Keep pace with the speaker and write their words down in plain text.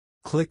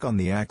Click on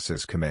the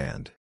Axis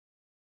command.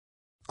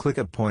 Click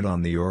a point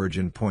on the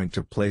origin point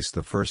to place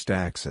the first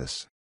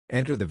axis.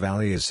 Enter the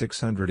value as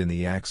 600 in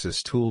the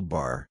Axis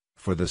toolbar.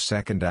 For the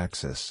second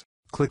axis,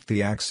 click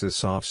the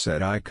Axis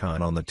offset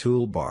icon on the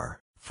toolbar.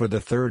 For the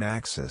third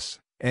axis,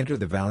 enter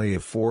the value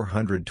of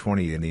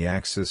 420 in the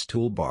Axis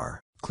toolbar.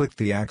 Click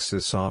the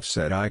Axis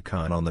offset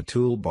icon on the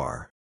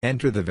toolbar.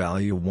 Enter the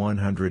value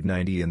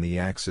 190 in the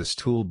Axis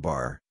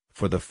toolbar.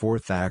 For the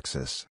fourth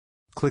axis,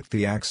 click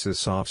the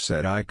Axis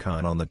offset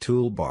icon on the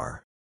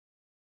toolbar.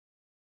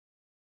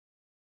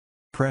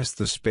 Press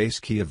the space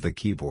key of the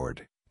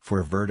keyboard.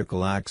 For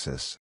vertical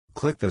axis,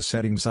 click the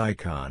Settings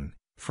icon.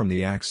 From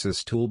the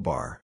Axis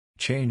toolbar,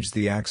 change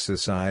the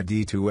Axis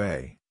ID to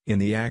A. In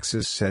the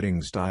Axis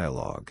Settings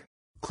dialog,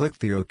 click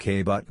the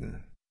OK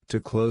button to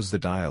close the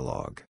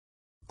dialog.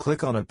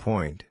 Click on a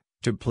point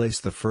to place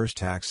the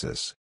first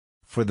axis.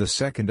 For the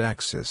second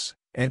axis,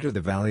 enter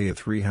the value of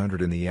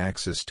 300 in the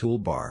Axis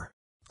toolbar.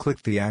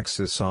 Click the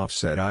Axis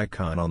offset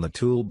icon on the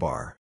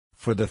toolbar.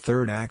 For the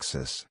third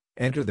axis,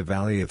 enter the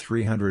value of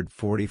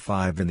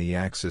 345 in the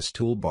Axis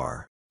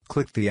toolbar.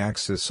 Click the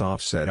Axis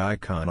offset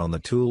icon on the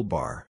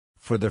toolbar.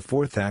 For the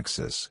fourth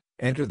axis,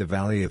 enter the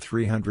value of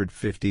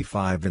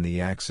 355 in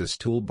the Axis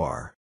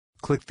toolbar.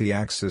 Click the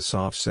Axis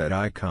offset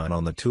icon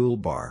on the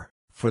toolbar.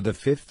 For the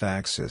fifth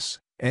axis,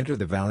 enter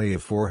the value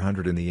of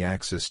 400 in the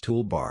Axis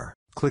toolbar.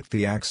 Click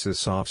the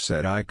Axis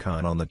offset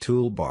icon on the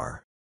toolbar.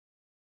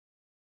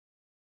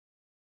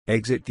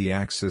 Exit the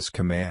Axis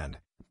command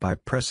by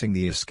pressing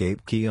the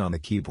Escape key on the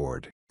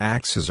keyboard.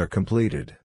 Axes are completed.